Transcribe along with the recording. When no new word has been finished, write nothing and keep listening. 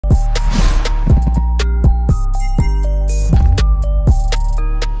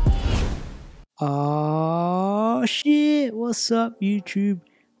What's up YouTube?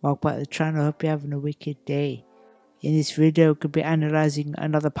 Welcome back to the channel, hope you're having a wicked day. In this video we could be analysing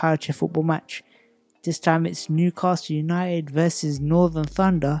another Powerchair football match. This time it's Newcastle United versus Northern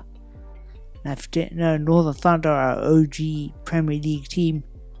Thunder. Now if you didn't know, Northern Thunder are an OG Premier League team,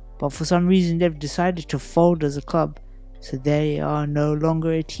 but for some reason they've decided to fold as a club, so they are no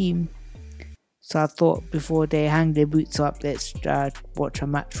longer a team. So I thought before they hang their boots up, let's watch a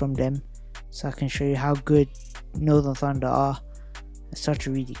match from them, so I can show you how good Northern Thunder are. It's such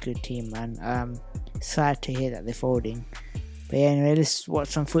a really good team, man. Sad to hear that they're folding. But yeah, anyway, let's watch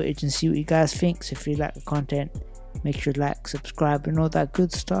some footage and see what you guys think. So if you like the content, make sure to like, subscribe and all that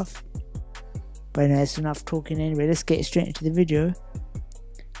good stuff. But anyway, it's enough talking anyway. Let's get straight into the video.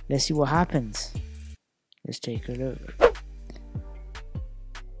 Let's see what happens. Let's take a look.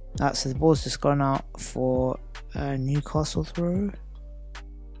 So the ball's just gone out for a Newcastle throw.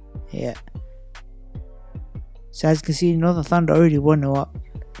 Yeah. So as you can see, Northern Thunder already 1-0 up.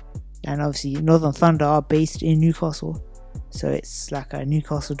 And obviously Northern Thunder are based in Newcastle, so it's like a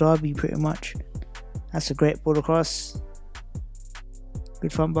Newcastle derby pretty much. That's a great ball across.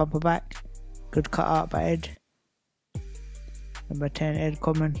 Good front bumper back. Good cut out by Ed. Number 10 Ed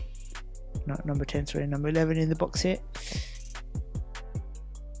Common. Not number 10, sorry, number 11 in the box here.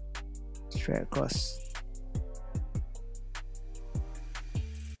 Straight across.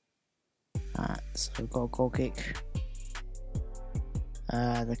 So we've got a goal kick.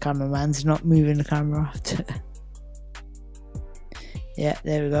 The cameraman's not moving the camera. Yeah,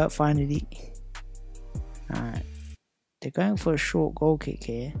 there we go, finally. Alright. They're going for a short goal kick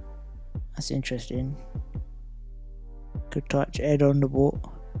here. That's interesting. Good touch, Ed on the ball.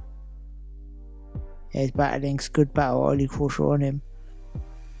 Yeah, he's battling, it's good battle, Ollie Crawshaw on him.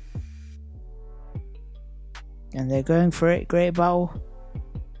 And they're going for it, great battle.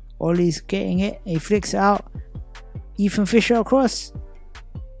 Ollie's getting it, he flicks it out. Ethan Fisher across.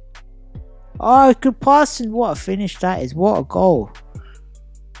 Oh, good pass, and what a finish that is. What a goal.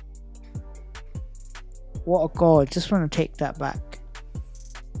 What a goal. Just want to take that back.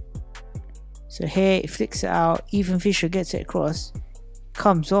 So here he flicks it out. Ethan Fisher gets it across.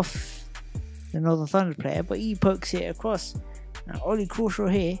 Comes off the Northern Thunder player, but he pokes it across. Now Ollie Crawshaw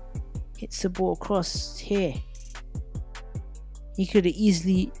here hits the ball across here. He could have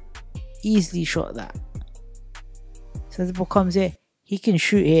easily shot that. So the ball comes here. He can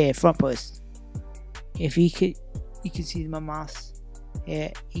shoot here, front post. If he could, you can see my mouse.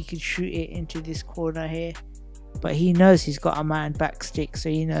 Yeah, he could shoot it into this corner here. But he knows he's got a man back stick, so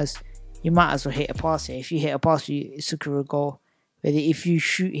he knows you might as well hit a pass here. If you hit a pass, you secure a goal. But if you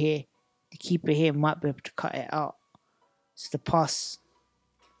shoot here, the keeper here might be able to cut it out. So the pass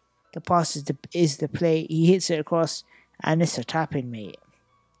is the play. He hits it across, and it's a tap-in, mate.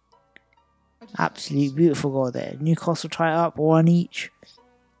 Absolutely beautiful goal there. Newcastle tie up 1 each.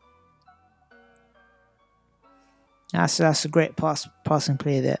 That's a great passing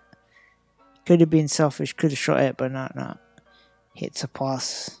play there. Could have been selfish, could have shot it, but no. Hits a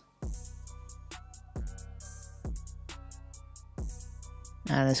pass.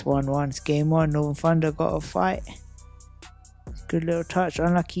 And it's 1-1. It's game 1. Northern Thunder got a fight. Good little touch,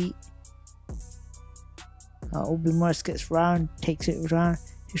 unlucky. Aubrey Morris gets round, takes it round.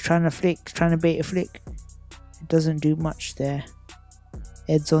 He's trying to flick, trying to bait a flick. It doesn't do much there.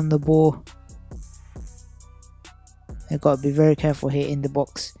 Ed's on the ball. They've got to be very careful here in the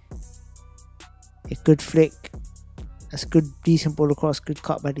box. A good flick. That's a good, decent ball across. Good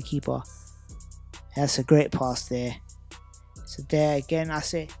cut by the keeper. That's a great pass there. So there again, I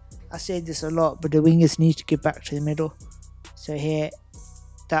say this a lot, but the wingers need to get back to the middle. So here,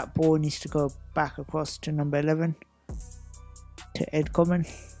 that ball needs to go back across to number 11. To Ed Common.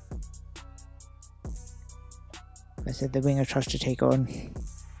 I said the winger tries to take on.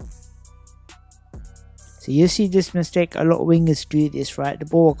 So you see this mistake, a lot of wingers do this, right? The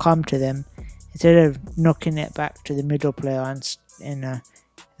ball will come to them. Instead of knocking it back to the middle player and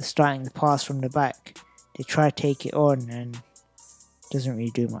starting the pass from the back, they try to take it on and doesn't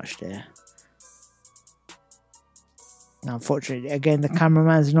really do much there. Now unfortunately, again, the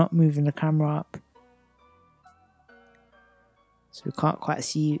cameraman's not moving the camera up. So we can't quite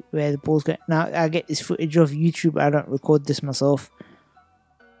see where the ball's going. Now I get this footage off YouTube, I don't record this myself.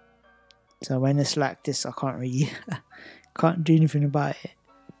 So when it's like this, I can't really can't do anything about it.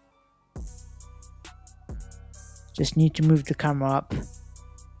 Just need to move the camera up.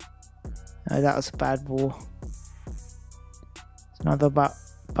 Oh, that was a bad ball. There's another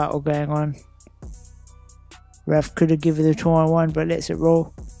battle going on. Ref could have given the 2-on-1, but lets it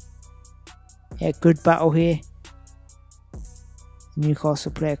roll. Yeah, good battle here.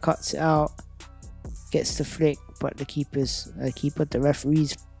 Newcastle player cuts it out. Gets the flick, but the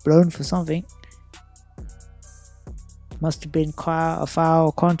referee's blown for something. Must have been quite a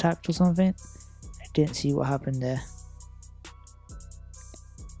foul contact or something. I didn't see what happened there.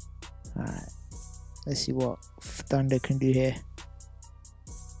 Alright, let's see what Thunder can do here.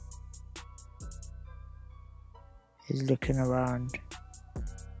 He's looking around.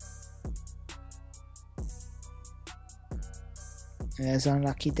 There's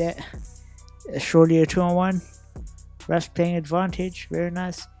unlucky there. Surely a 2-on-1. Refs playing advantage. Very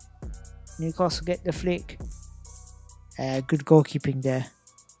nice. Newcastle get the flick. Good goalkeeping there.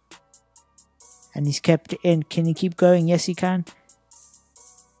 And he's kept it in. Can he keep going? Yes, he can.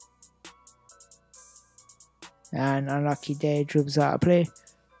 And unlucky there. Dribbles out of play.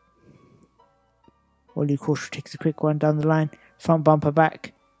 Oli Korshaw takes a quick one down the line. Front bumper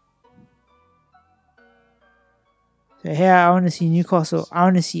back. So here I want to see Newcastle. I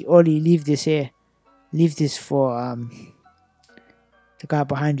want to see Oli leave this here. Leave this for the guy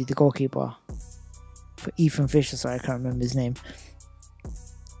behind you, the goalkeeper. For Ethan Fisher, sorry, I can't remember his name.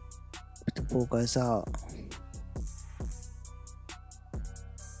 But the ball goes out.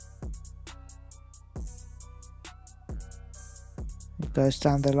 It goes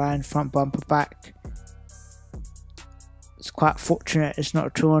down the line, front bumper back. It's quite fortunate it's not a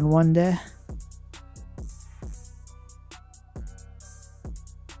 2-on-1 there.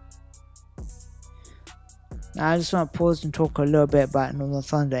 Now I just want to pause and talk a little bit about Northern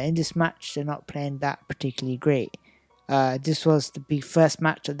Thunder. In this match, they're not playing that particularly great. This was the big first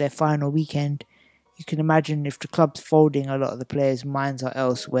match of their final weekend. You can imagine if the club's folding, a lot of the players' minds are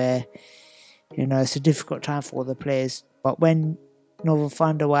elsewhere. You know, it's a difficult time for all the players. But when Northern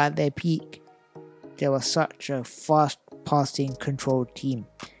Thunder were at their peak, they were such a fast passing, controlled team.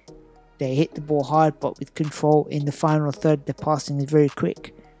 They hit the ball hard, but with control. In the final third, the passing is very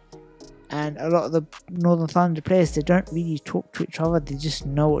quick. And a lot of the Northern Thunder players, they don't really talk to each other. They just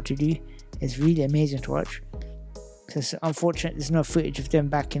know what to do. It's really amazing to watch. It's unfortunate there's no footage of them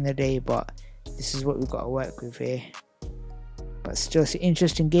back in the day, but this is what we've got to work with here. But still, it's an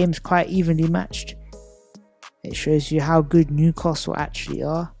interesting game. It's quite evenly matched. It shows you how good Newcastle actually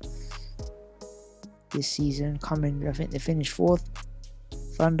are this season. Coming, I think they finished 4th.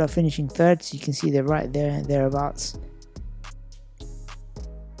 Thunder finishing 3rd, so you can see they're right there and thereabouts.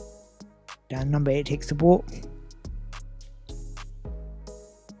 Down number 8 takes the ball.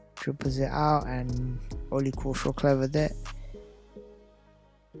 Triples it out, and Oli Korshaw clever there.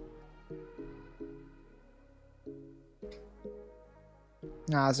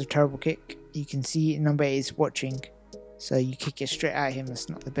 Now it's a terrible kick. You can see number 8 is watching, so you kick it straight at him. That's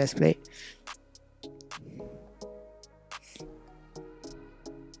not the best play.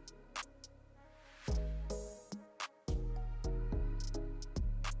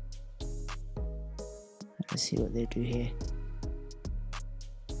 Let's see what they do here.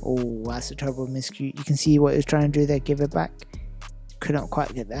 Oh, that's a terrible miscue. You can see what he was trying to do there. Give it back. Couldn't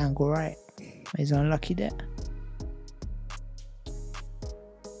quite get the angle right. He's unlucky there.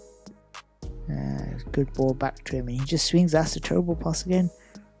 Good ball back to him, and he just swings. That's a terrible pass again.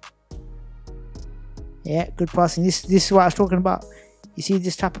 Yeah, good passing. This is what I was talking about. You see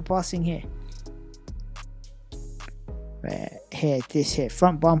this type of passing here. Right here, this here.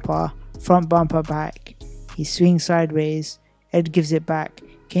 Front bumper back. He swings sideways. Ed gives it back.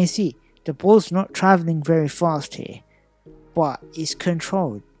 Can you see? The ball's not traveling very fast here, but it's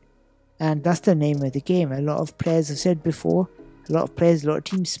controlled. And that's the name of the game. A lot of players have said before, a lot of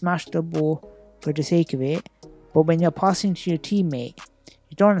teams smash the ball for the sake of it. But when you're passing to your teammate,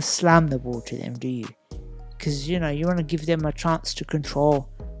 you don't want to slam the ball to them, do you? Because, you know, you want to give them a chance to control,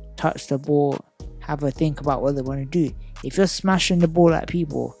 touch the ball, have a think about what they want to do. If you're smashing the ball at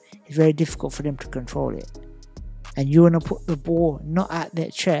people, it's very difficult for them to control it. And you want to put the ball not at their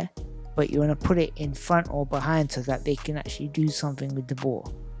chair, but you want to put it in front or behind so that they can actually do something with the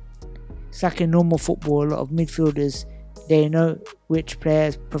ball. It's like in normal football, a lot of midfielders, they know which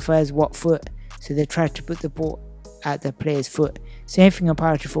player prefers what foot, so they try to put the ball at the player's foot. Same thing in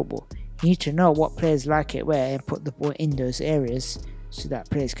Powerchair football. You need to know what players like it where and put the ball in those areas so that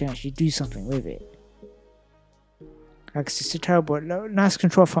players can actually do something with it. Like it's a terrible, nice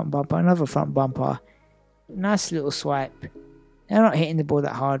control front bumper, another front bumper. Nice little swipe. They're not hitting the ball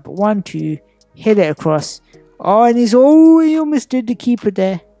that hard, but 1-2, hit it across. Oh, and he almost did the keeper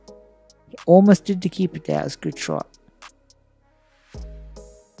there. He almost did the keeper there. That was a good shot.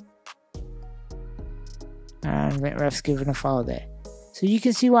 And ref's given a foul there. So you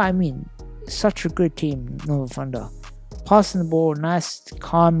can see what I mean. Such a good team, Northern Thunder. Passing the ball nice,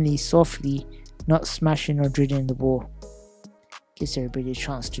 calmly, softly, not smashing or drilling the ball. Gives everybody a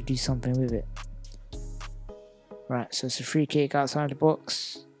chance to do something with it. Right, so it's a free kick outside the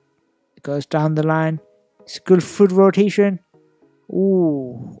box. It goes down the line. It's a good foot rotation.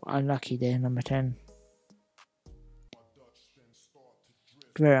 Ooh, unlucky there, number 10.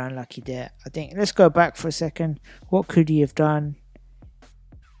 Very unlucky there. I think let's go back for a second. What could he have done?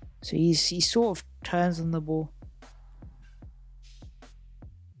 So he sort of turns on the ball.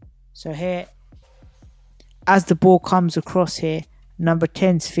 So here, as the ball comes across here, number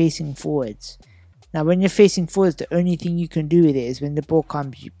 10's facing forwards. Now when you're facing forwards, the only thing you can do with it is when the ball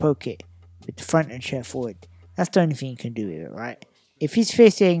comes, you poke it with the front and chair forward. That's the only thing you can do with it, right? If he's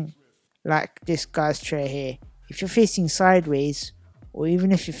facing like this guy's chair here, if you're facing sideways, or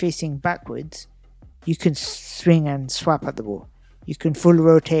even if you're facing backwards, you can swing and swap at the ball. You can full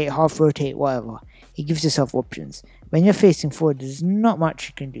rotate, half rotate, whatever. It gives yourself options. When you're facing forward, there's not much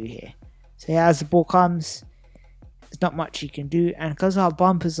you can do here. So as the ball comes, there's not much you can do. And because our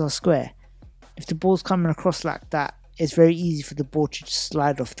bumpers are square, if the ball's coming across like that, it's very easy for the ball to just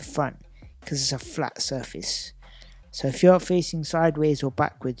slide off the front because it's a flat surface. So if you're facing sideways or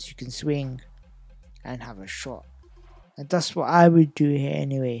backwards, you can swing and have a shot. And that's what I would do here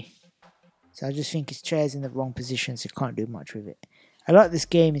anyway. So I just think his chair's in the wrong position, so you can't do much with it. I like this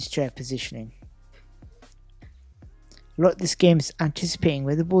game is chair positioning. A lot of this game is anticipating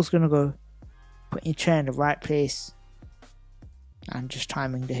where the ball's going to go, putting your chair in the right place, and just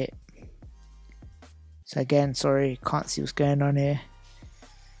timing the hit. So again, sorry, can't see what's going on here.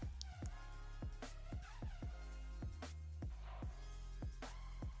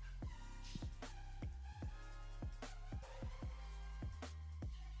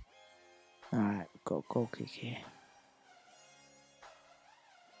 Alright, got a goal kick here.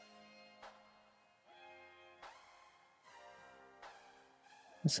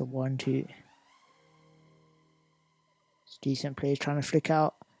 That's a 1-2. It's decent play, trying to flick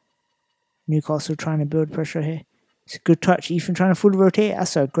out. Newcastle trying to build pressure here. It's a good touch. Ethan trying to full rotate.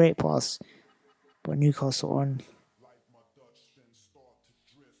 That's a great pass. But Newcastle on.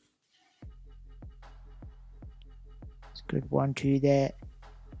 It's a good 1-2 there.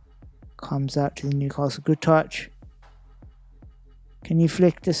 Comes out to the Newcastle. Good touch. Can you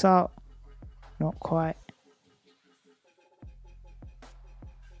flick this out? Not quite.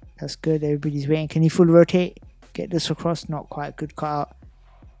 That's good. Everybody's waiting. Can you full rotate? Get this across? Not quite. Good cut out.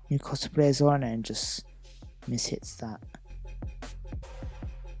 Newcastle players on and just mishits that.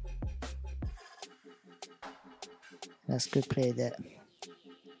 That's good play there.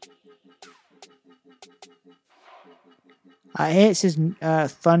 Here it says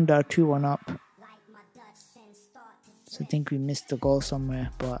Thunder 2-1 up. So I think we missed the goal somewhere,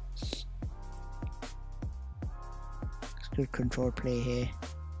 but it's good control play here.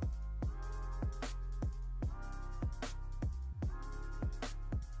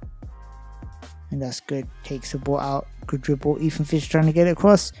 And that's good. Takes the ball out. Good dribble. Ethan Fish trying to get it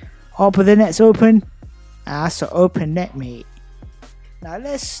across. Oh, but the net's open. That's an open net, mate. Now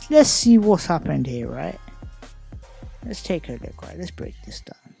let's see what's happened here, right? Let's take a look, right? Let's break this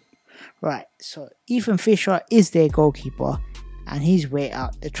down. Right, so Ethan Fisher is their goalkeeper and he's way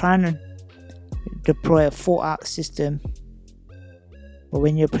out. They're trying to deploy a 4-out system. But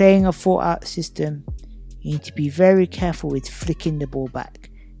when you're playing a 4-out system, you need to be very careful with flicking the ball back.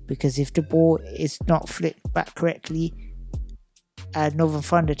 Because if the ball is not flicked back correctly and Northern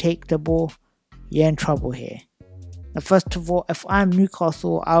Thunder take the ball, you're in trouble here. Now, first of all, if I'm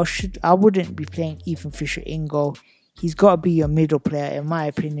Newcastle, I wouldn't be playing Ethan Fisher in goal. He's got to be your middle player, in my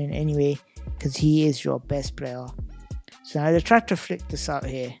opinion, anyway, because he is your best player. So now they try to flick this out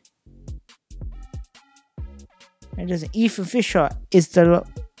here. It doesn't. Ethan Fisher is the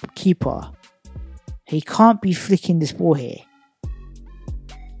keeper. He can't be flicking this ball here.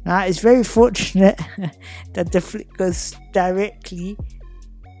 Now, it's very fortunate that the flick goes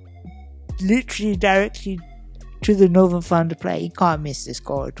literally directly to the Northern Thunder player. He can't miss this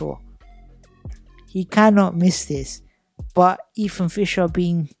goal at all. He cannot miss this. But Ethan Fisher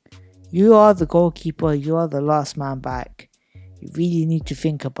you are the goalkeeper, you are the last man back. You really need to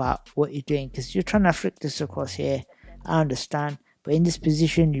think about what you're doing, because you're trying to flick this across here. I understand. But in this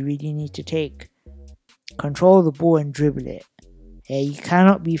position, you really need to take control of the ball and dribble it. Yeah, you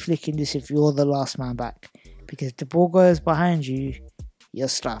cannot be flicking this if you're the last man back, because if the ball goes behind you, you're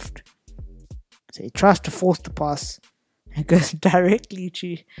stuffed. So he tries to force the pass and goes directly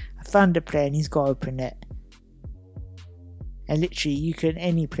to a Thunder player and he's got open net. And literally,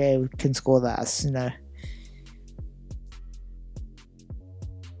 any player can score that, as you know.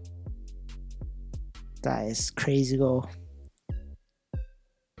 That is crazy goal.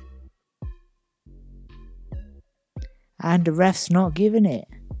 And the ref's not giving it.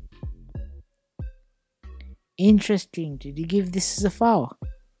 Interesting. Did he give this as a foul?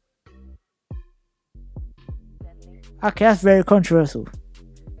 Okay, that's very controversial.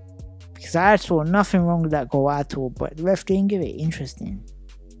 Because I saw nothing wrong with that goal at all, but the ref didn't give it. Interesting.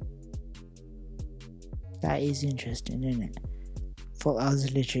 That is interesting, isn't it? Thought that was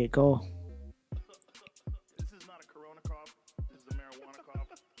a legit goal. This is not a Corona cough. This is a marijuana cough.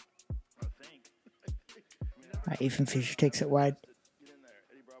 I think. Right, Ethan Fisher takes it wide.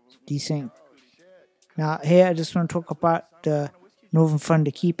 Decent. Now here I just want to talk about the Northern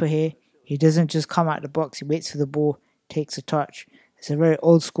Thunder keeper here. He doesn't just come out the box. He waits for the ball, takes a touch. It's a very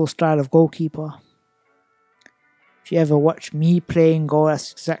old school style of goalkeeper. If you ever watch me playing goal,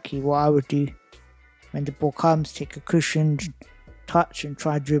 that's exactly what I would do. When the ball comes, take a cushioned touch and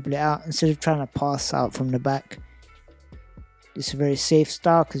try to dribble it out instead of trying to pass out from the back. It's a very safe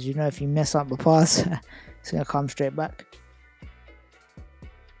style because you know if you mess up the pass, it's going to come straight back.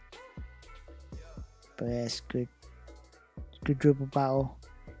 But yeah, it's good. Good dribble battle.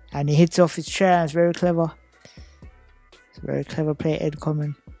 And he hits off his chair. It's very clever. It's a very clever play. Ed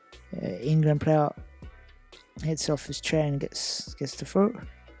Common, England player, hits off his chair and gets the throw.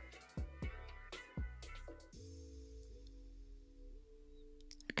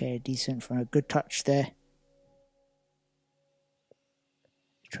 Okay, decent from a good touch there.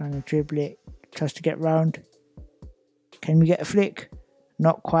 Trying to dribble it. Tries to get round. Can we get a flick?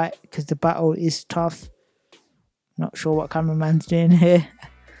 Not quite, because the battle is tough. Not sure what cameraman's doing here.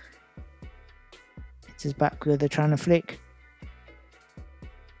 It's his back where they're trying to flick.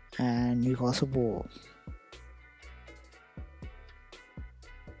 And Newcastle ball.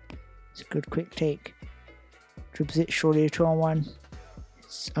 It's a good quick take. Dribbles it, surely a 2-on-1.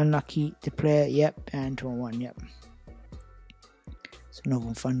 It's unlucky, the player, yep, and 2-on-1, yep. It's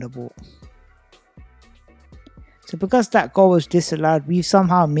Northern Thunder ball. So because that goal was disallowed, we've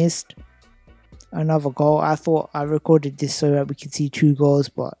somehow missed another goal. I thought I recorded this so that we could see 2 goals,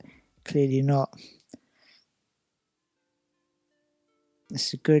 but clearly not.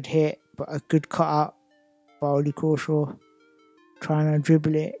 It's a good hit, but a good cut out by Oli Crawshaw. Trying to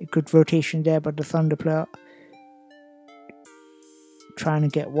dribble it. A good rotation there by the Thunder player. Trying to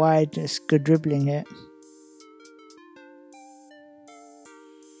get wide. It's good dribbling here.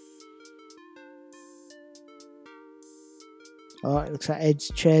 Oh, it looks like Ed's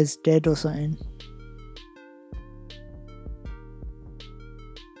chair's dead or something.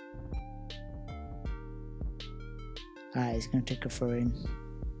 Alright, he's going to take a throw in.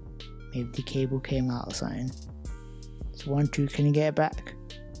 Maybe the cable came out or something. It's 1-2. Can he get it back?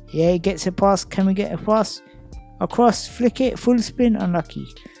 Yeah, he gets it past. Can we get a pass? Across. Flick it. Full spin. Unlucky.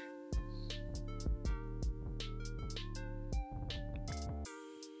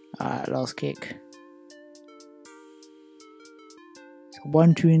 Alright, last kick. So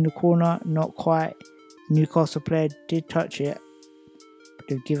 1-2 in the corner. Not quite. Newcastle player did touch it, but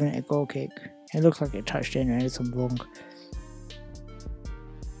they've given it a goal kick. It looks like it touched anyway. It's wrong.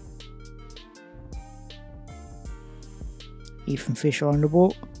 Ethan Fisher on the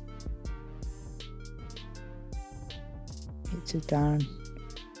ball. Hits it down.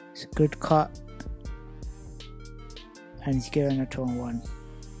 It's a good cut. And he's given a 2-on-1.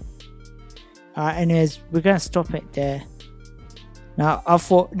 Anyways, we're going to stop it there. Now, I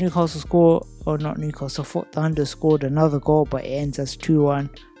thought Newcastle scored, or not Newcastle, I thought Thunder scored another goal, but it ends as 2-1.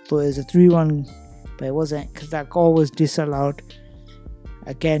 Thought it was a 3-1, but it wasn't, because that goal was disallowed.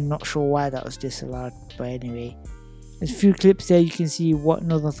 Again, not sure why that was disallowed, but anyway. There's a few clips there, you can see what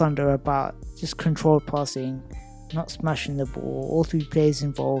Northern Thunder are about. Just controlled passing, not smashing the ball, all 3 players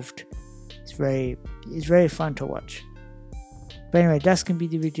involved. It's very fun to watch. But anyway, that's going to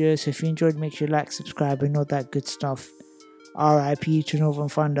be the video, so if you enjoyed, make sure you like, subscribe, and all that good stuff. RIP to Northern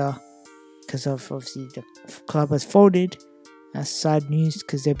Thunder, because of obviously the club has folded. That's sad news,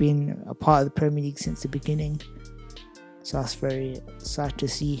 because they've been a part of the Premier League since the beginning. So that's very sad to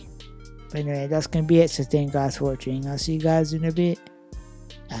see. But anyway, that's going to be it. So thank you guys for watching. I'll see you guys in a bit.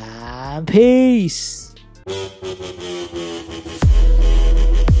 And peace!